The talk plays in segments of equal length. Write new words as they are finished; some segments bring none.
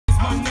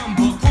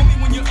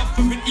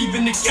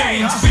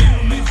exchange.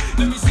 Feel me?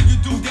 Let me see you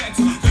do that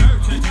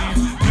dirty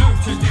dance,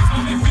 dirty dance.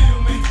 Mommy, feel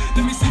me?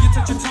 Let me see you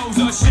touch your toes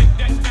or shake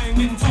that thing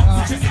and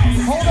talk to your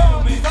ass. Hold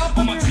on, stop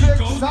the music,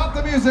 stop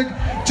the music.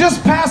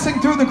 Just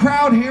passing through the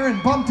crowd here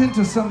and bumped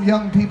into some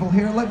young people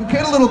here. Let me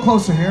get a little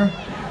closer here.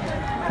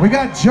 We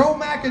got Joe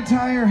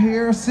McIntyre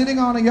here sitting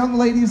on a young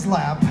lady's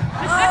lap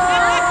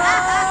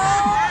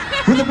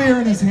with a beer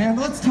in his hand.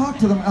 Let's talk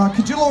to them.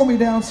 Could you lower me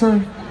down, sir?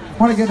 I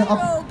want to get an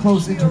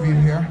up-close interview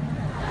here.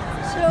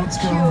 Let's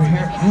go over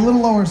here. A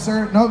little lower,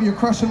 sir. No, you're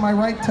crushing my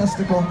right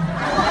testicle.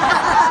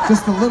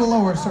 Just a little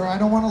lower, sir. I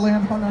don't want to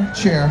land on a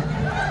chair.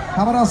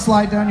 How about I'll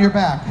slide down your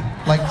back,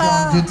 like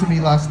John did to me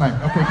last night?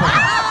 Okay,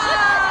 perfect.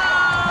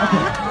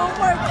 Okay. Oh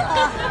my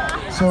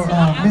God. So,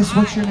 miss,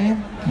 what's your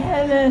name?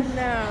 Candace.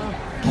 No.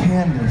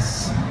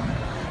 Candace.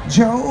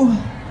 Joe?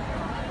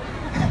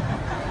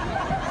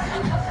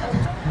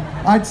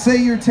 I'd say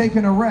you're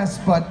taking a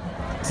rest, but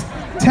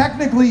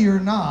technically you're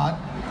not.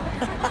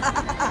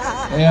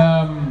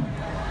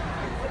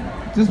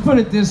 Just put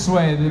it this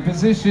way, the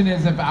position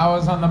is if I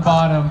was on the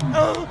bottom,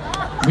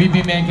 we'd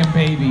be making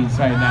babies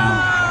right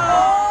now.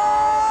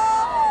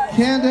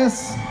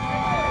 Candace,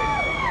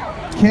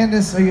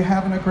 are you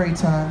having a great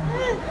time?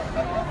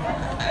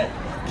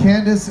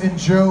 Candace and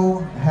Joe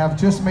have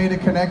just made a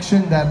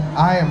connection that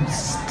I am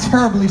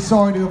terribly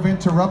sorry to have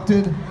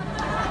interrupted,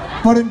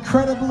 but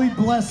incredibly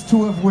blessed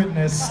to have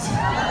witnessed.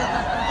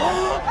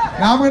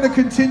 Now I'm going to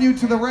continue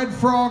to the Red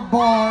Frog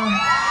Bar.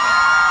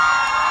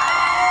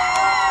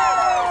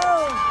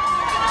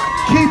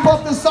 Keep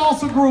up the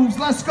salsa grooves,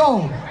 let's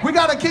go. We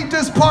gotta keep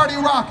this party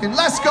rocking,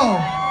 let's go.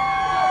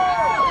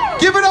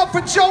 Give it up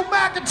for Joe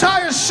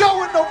McIntyre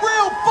showing the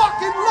real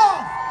fucking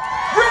love.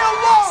 Real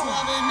love.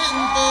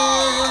 Suavemente,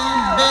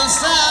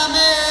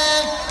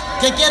 bésame,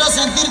 que quiero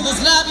sentir tus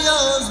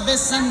labios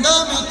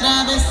besándome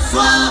otra vez.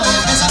 Suave,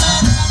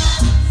 bésame.